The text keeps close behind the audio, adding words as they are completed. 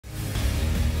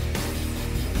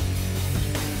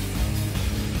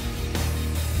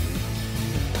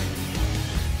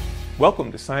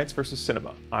Welcome to Science vs.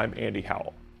 Cinema. I'm Andy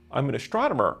Howell. I'm an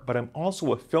astronomer, but I'm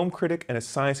also a film critic and a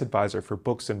science advisor for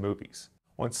books and movies.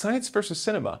 On Science vs.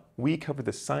 Cinema, we cover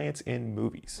the science in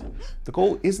movies. The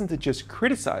goal isn't to just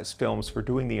criticize films for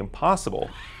doing the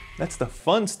impossible. That's the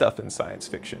fun stuff in science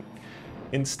fiction.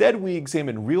 Instead, we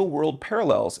examine real-world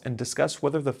parallels and discuss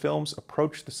whether the films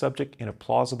approach the subject in a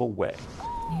plausible way.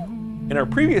 In our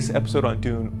previous episode on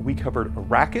Dune, we covered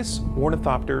Arrakis,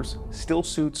 ornithopters, still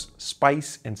suits,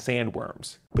 spice, and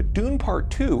sandworms. But Dune Part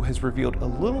Two has revealed a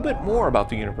little bit more about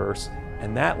the universe,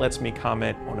 and that lets me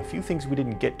comment on a few things we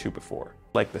didn't get to before,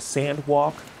 like the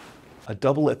Sandwalk, a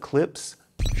double eclipse,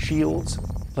 shields,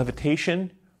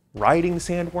 levitation, riding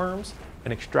sandworms,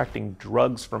 and extracting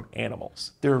drugs from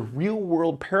animals. There are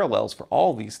real-world parallels for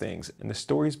all these things, and the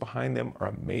stories behind them are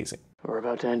amazing. We're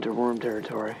about to enter worm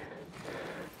territory.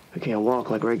 We can't walk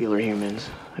like regular humans.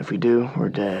 If we do, we're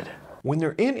dead. When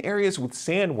they're in areas with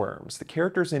sandworms, the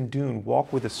characters in Dune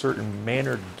walk with a certain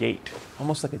mannered gait,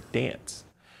 almost like a dance.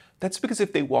 That's because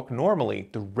if they walk normally,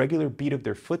 the regular beat of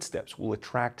their footsteps will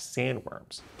attract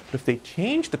sandworms. But if they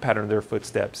change the pattern of their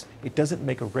footsteps, it doesn't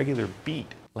make a regular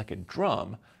beat, like a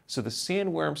drum, so the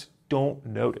sandworms don't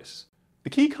notice. The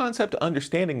key concept to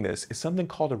understanding this is something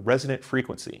called a resonant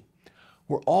frequency.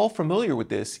 We're all familiar with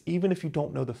this, even if you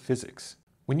don't know the physics.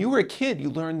 When you were a kid, you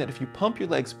learned that if you pump your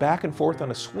legs back and forth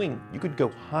on a swing, you could go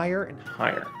higher and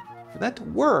higher. For that to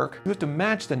work, you have to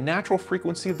match the natural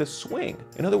frequency of the swing.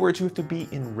 In other words, you have to be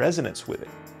in resonance with it.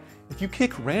 If you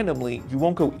kick randomly, you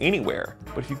won't go anywhere,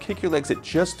 but if you kick your legs at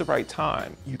just the right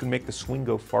time, you can make the swing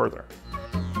go farther.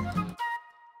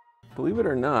 Believe it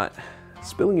or not,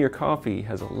 spilling your coffee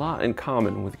has a lot in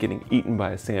common with getting eaten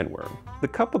by a sandworm. The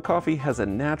cup of coffee has a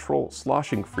natural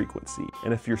sloshing frequency,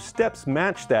 and if your steps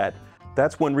match that,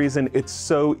 that's one reason it's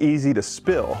so easy to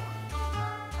spill.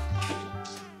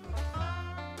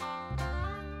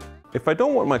 If I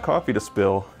don't want my coffee to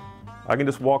spill, I can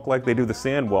just walk like they do the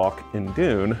Sandwalk in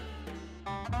Dune.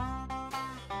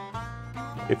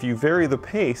 If you vary the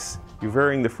pace, you're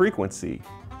varying the frequency,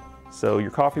 so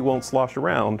your coffee won't slosh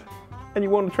around and you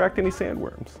won't attract any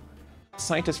sandworms.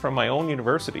 Scientists from my own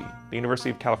university, the University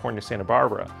of California, Santa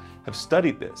Barbara, have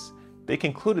studied this. They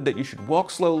concluded that you should walk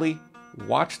slowly,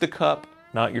 watch the cup,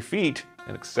 not your feet,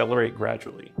 and accelerate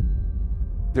gradually.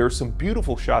 There are some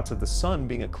beautiful shots of the sun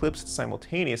being eclipsed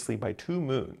simultaneously by two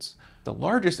moons. The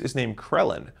largest is named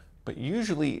Krellin, but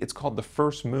usually it's called the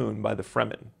first moon by the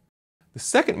Fremen. The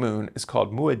second moon is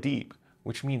called Muad'Dib,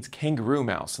 which means kangaroo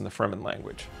mouse in the Fremen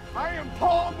language. I am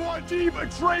Paul Muad'Dib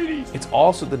Atreides! It's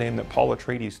also the name that Paul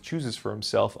Atreides chooses for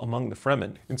himself among the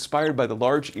Fremen, inspired by the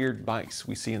large-eared mice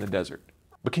we see in the desert.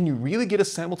 But can you really get a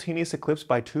simultaneous eclipse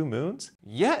by two moons?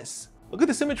 Yes! Look at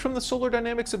this image from the Solar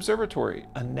Dynamics Observatory,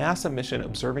 a NASA mission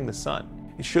observing the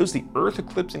sun. It shows the Earth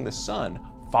eclipsing the sun,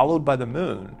 followed by the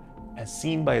moon, as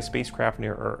seen by a spacecraft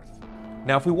near Earth.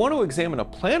 Now, if we want to examine a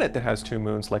planet that has two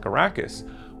moons like Arrakis,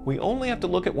 we only have to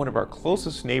look at one of our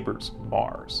closest neighbors,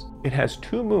 Mars. It has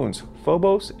two moons,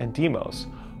 Phobos and Deimos,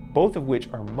 both of which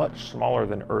are much smaller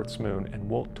than Earth's moon and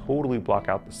won't totally block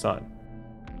out the sun.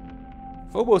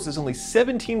 Phobos is only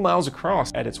 17 miles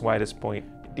across at its widest point.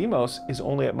 Deimos is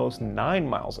only at most 9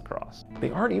 miles across. They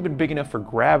aren't even big enough for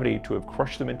gravity to have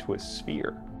crushed them into a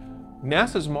sphere.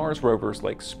 NASA's Mars rovers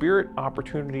like Spirit,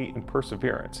 Opportunity, and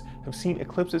Perseverance have seen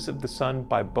eclipses of the sun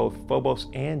by both Phobos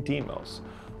and Deimos,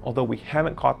 although we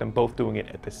haven't caught them both doing it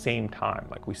at the same time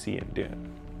like we see in Dune.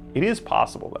 It is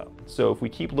possible though, so if we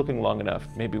keep looking long enough,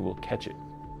 maybe we'll catch it.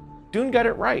 Dune got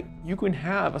it right. You can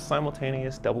have a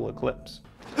simultaneous double eclipse.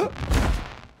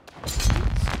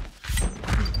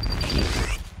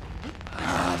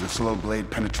 The slow blade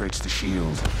penetrates the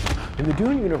shield. In the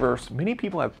Dune universe, many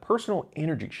people have personal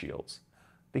energy shields.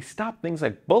 They stop things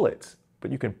like bullets,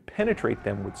 but you can penetrate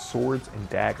them with swords and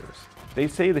daggers. They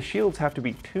say the shields have to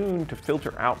be tuned to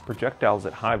filter out projectiles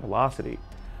at high velocity,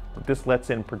 but this lets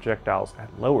in projectiles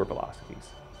at lower velocities.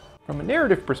 From a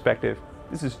narrative perspective,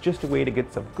 this is just a way to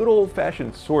get some good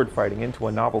old-fashioned sword fighting into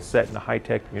a novel set in a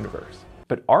high-tech universe.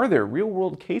 But are there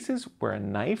real-world cases where a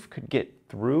knife could get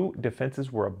through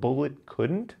defenses where a bullet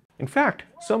couldn't? In fact,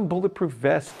 some bulletproof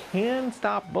vests can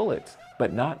stop bullets,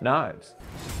 but not knives.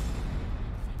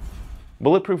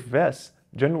 Bulletproof vests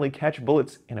generally catch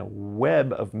bullets in a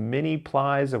web of many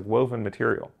plies of woven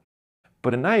material.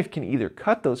 But a knife can either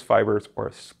cut those fibers or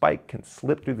a spike can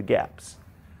slip through the gaps.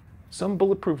 Some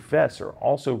bulletproof vests are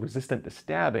also resistant to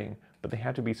stabbing, but they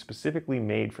have to be specifically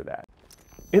made for that.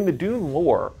 In the Dune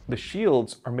lore, the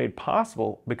shields are made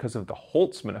possible because of the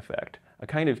Holtzman effect, a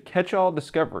kind of catch-all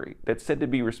discovery that's said to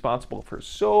be responsible for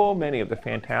so many of the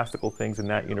fantastical things in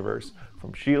that universe,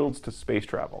 from shields to space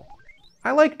travel.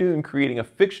 I like Dune creating a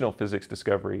fictional physics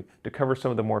discovery to cover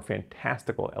some of the more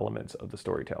fantastical elements of the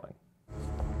storytelling.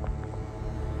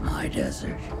 My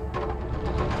desert.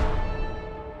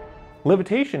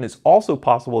 Levitation is also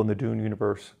possible in the Dune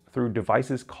universe through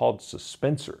devices called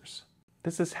suspensors.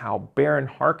 This is how Baron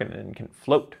Harkonnen can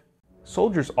float.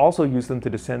 Soldiers also use them to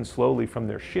descend slowly from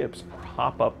their ships or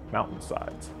hop up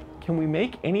mountainsides. Can we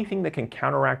make anything that can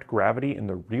counteract gravity in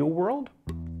the real world?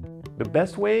 The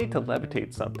best way to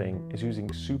levitate something is using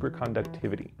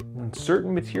superconductivity. When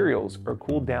certain materials are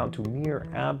cooled down to near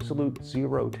absolute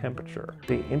zero temperature,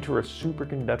 they enter a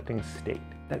superconducting state.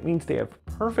 That means they have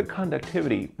perfect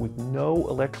conductivity with no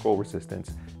electrical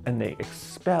resistance, and they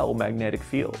expel magnetic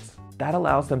fields. That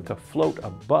allows them to float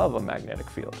above a magnetic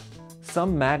field.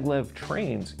 Some maglev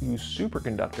trains use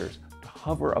superconductors to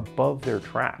hover above their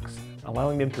tracks,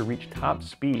 allowing them to reach top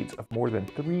speeds of more than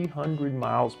 300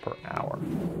 miles per hour.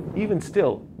 Even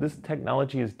still, this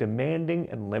technology is demanding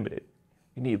and limited.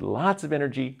 You need lots of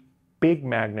energy, big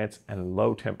magnets, and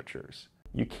low temperatures.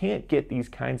 You can't get these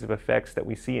kinds of effects that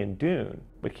we see in Dune,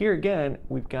 but here again,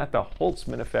 we've got the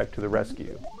Holtzman effect to the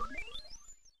rescue.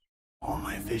 All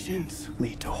my visions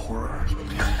lead to horror.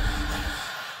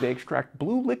 They extract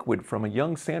blue liquid from a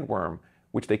young sandworm,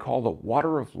 which they call the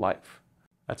water of life.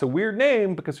 That's a weird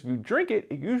name because if you drink it,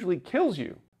 it usually kills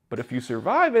you. But if you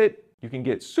survive it, you can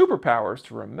get superpowers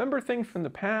to remember things from the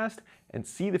past and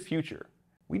see the future.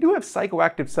 We do have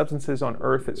psychoactive substances on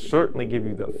Earth that certainly give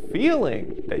you the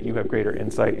feeling that you have greater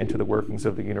insight into the workings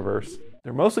of the universe.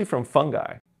 They're mostly from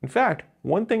fungi. In fact,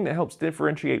 one thing that helps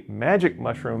differentiate magic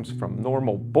mushrooms from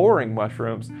normal boring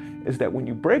mushrooms is that when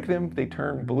you break them, they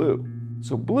turn blue.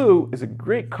 So blue is a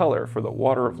great color for the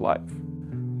water of life.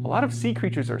 A lot of sea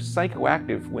creatures are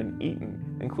psychoactive when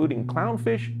eaten, including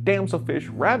clownfish, damselfish,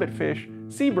 rabbitfish,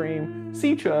 sea bream,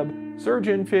 sea chub,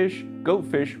 surgeonfish,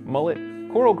 goatfish, mullet,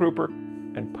 coral grouper,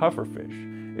 and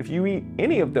pufferfish. If you eat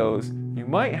any of those, you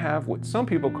might have what some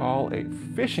people call a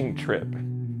fishing trip.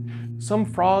 Some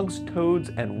frogs, toads,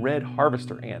 and red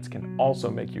harvester ants can also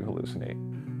make you hallucinate.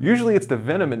 Usually it's the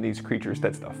venom in these creatures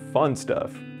that's the fun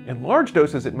stuff. In large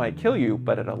doses it might kill you,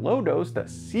 but at a low dose the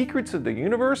secrets of the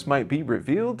universe might be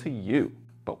revealed to you.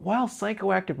 But while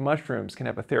psychoactive mushrooms can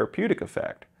have a therapeutic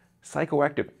effect,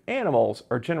 psychoactive animals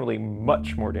are generally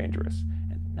much more dangerous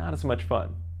and not as much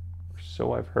fun, or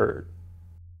so I've heard.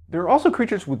 There are also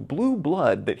creatures with blue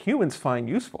blood that humans find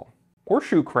useful.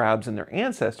 Horseshoe crabs and their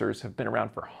ancestors have been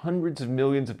around for hundreds of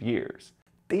millions of years.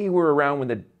 They were around when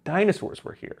the dinosaurs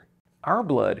were here. Our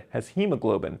blood has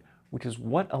hemoglobin, which is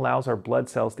what allows our blood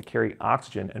cells to carry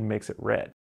oxygen and makes it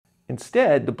red.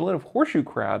 Instead, the blood of horseshoe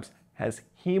crabs has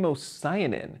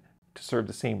hemocyanin to serve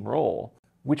the same role,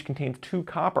 which contains 2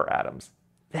 copper atoms.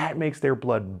 That makes their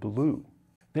blood blue.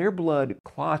 Their blood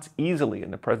clots easily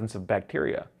in the presence of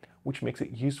bacteria, which makes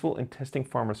it useful in testing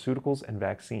pharmaceuticals and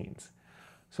vaccines.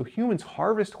 So humans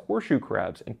harvest horseshoe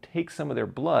crabs and take some of their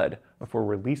blood before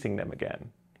releasing them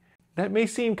again. That may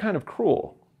seem kind of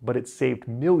cruel, but it saved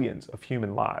millions of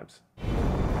human lives.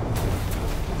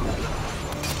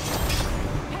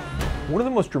 One of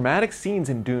the most dramatic scenes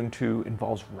in Dune 2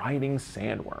 involves riding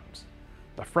sandworms.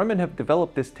 The Fremen have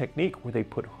developed this technique where they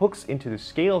put hooks into the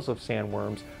scales of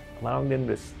sandworms, allowing them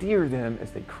to steer them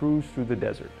as they cruise through the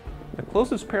desert. The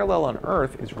closest parallel on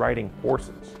Earth is riding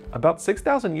horses. About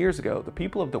 6,000 years ago, the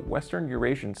people of the Western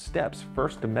Eurasian steppes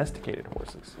first domesticated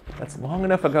horses. That's long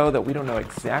enough ago that we don't know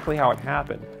exactly how it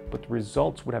happened, but the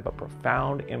results would have a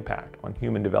profound impact on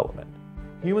human development.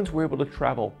 Humans were able to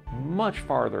travel much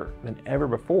farther than ever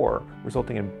before,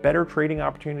 resulting in better trading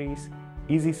opportunities,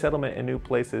 easy settlement in new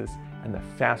places, and the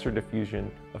faster diffusion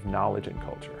of knowledge and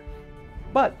culture.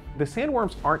 But the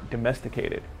sandworms aren't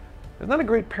domesticated. There's not a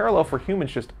great parallel for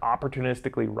humans just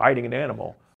opportunistically riding an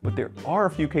animal, but there are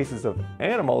a few cases of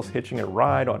animals hitching a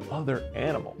ride on other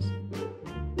animals.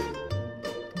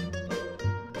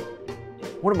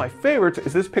 One of my favorites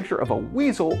is this picture of a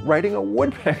weasel riding a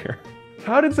woodpecker.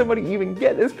 How did somebody even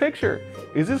get this picture?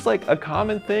 Is this like a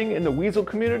common thing in the weasel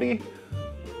community?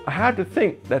 I have to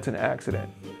think that's an accident.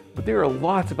 But there are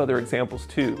lots of other examples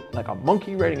too, like a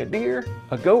monkey riding a deer,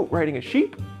 a goat riding a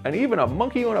sheep, and even a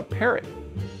monkey on a parrot.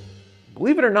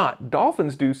 Believe it or not,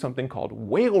 dolphins do something called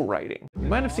whale riding. You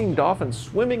might have seen dolphins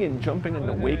swimming and jumping in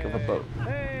the wake of a boat.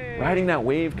 Riding that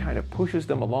wave kind of pushes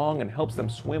them along and helps them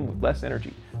swim with less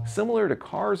energy, similar to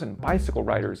cars and bicycle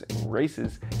riders in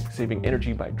races saving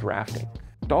energy by drafting.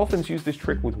 Dolphins use this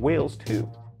trick with whales too.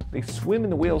 They swim in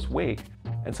the whale's wake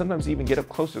and sometimes even get up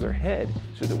close to their head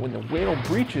so that when the whale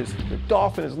breaches, the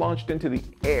dolphin is launched into the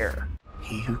air.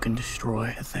 He who can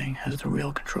destroy a thing has the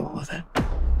real control of it.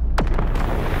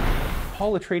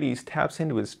 Paul Atreides taps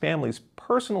into his family's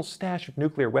personal stash of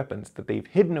nuclear weapons that they've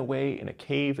hidden away in a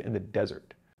cave in the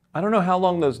desert. I don't know how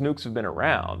long those nukes have been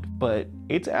around, but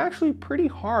it's actually pretty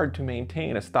hard to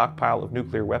maintain a stockpile of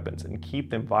nuclear weapons and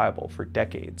keep them viable for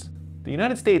decades. The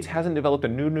United States hasn't developed a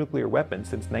new nuclear weapon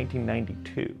since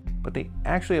 1992, but they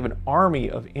actually have an army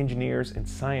of engineers and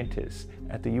scientists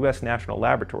at the US National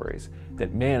Laboratories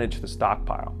that manage the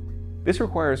stockpile. This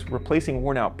requires replacing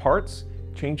worn-out parts,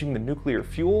 changing the nuclear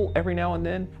fuel every now and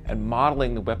then, and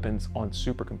modeling the weapons on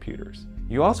supercomputers.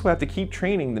 You also have to keep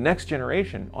training the next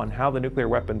generation on how the nuclear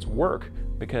weapons work,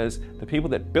 because the people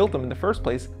that built them in the first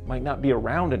place might not be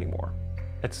around anymore.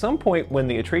 At some point when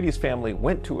the Atreides family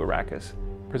went to Arrakis,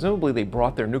 presumably they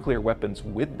brought their nuclear weapons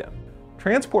with them.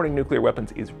 Transporting nuclear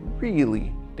weapons is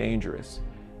really dangerous.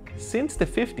 Since the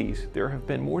 50s, there have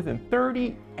been more than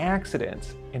 30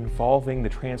 accidents involving the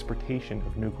transportation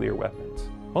of nuclear weapons.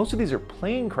 Most of these are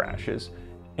plane crashes,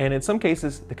 and in some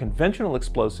cases, the conventional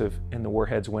explosive in the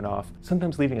warheads went off,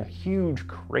 sometimes leaving a huge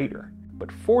crater.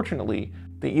 But fortunately,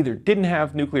 they either didn't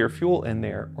have nuclear fuel in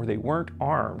there or they weren't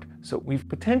armed, so we've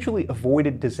potentially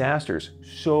avoided disasters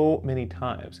so many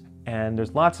times, and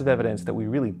there's lots of evidence that we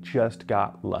really just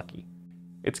got lucky.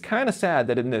 It's kind of sad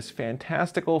that in this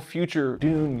fantastical future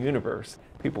Dune universe,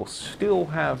 people still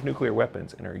have nuclear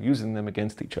weapons and are using them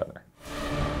against each other.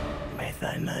 May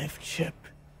thy knife chip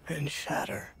and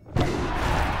shatter.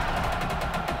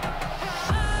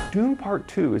 DUNE Part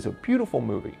Two is a beautiful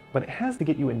movie, but it has to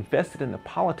get you invested in the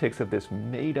politics of this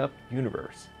made-up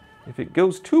universe. If it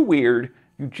goes too weird,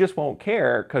 you just won't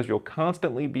care because you'll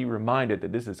constantly be reminded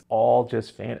that this is all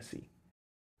just fantasy.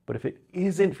 But if it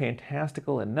isn't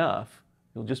fantastical enough,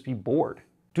 you'll just be bored.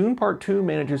 DUNE Part 2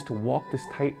 manages to walk this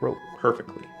tightrope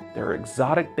perfectly. There are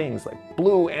exotic things like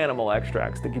blue animal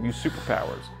extracts that give you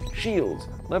superpowers, shields,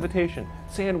 levitation,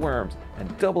 sandworms,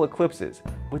 and double eclipses,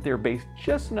 but they're based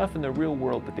just enough in the real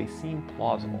world that they seem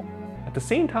plausible. At the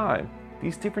same time,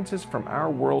 these differences from our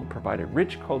world provide a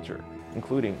rich culture,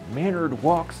 including mannered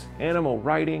walks, animal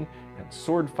riding, and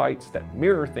sword fights that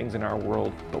mirror things in our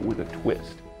world, but with a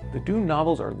twist. The Dune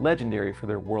novels are legendary for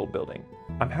their world building.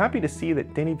 I'm happy to see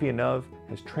that Denis Villeneuve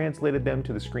has translated them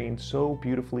to the screen so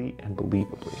beautifully and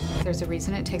believably. There's a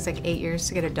reason it takes like 8 years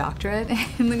to get a doctorate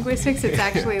in linguistics. It's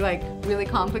actually like really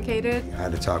complicated. I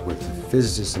had to talk with the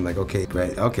physicists. I'm like, okay,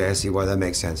 great. Okay, I see why that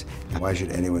makes sense. Why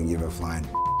should anyone give a flying?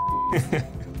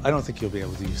 I don't think you'll be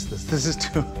able to use this. This is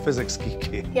too physics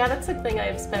geeky. Yeah, that's a thing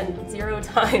I've spent zero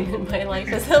time in my life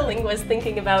as a linguist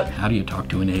thinking about. How do you talk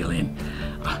to an alien?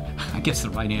 I guess the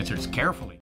right answer is carefully.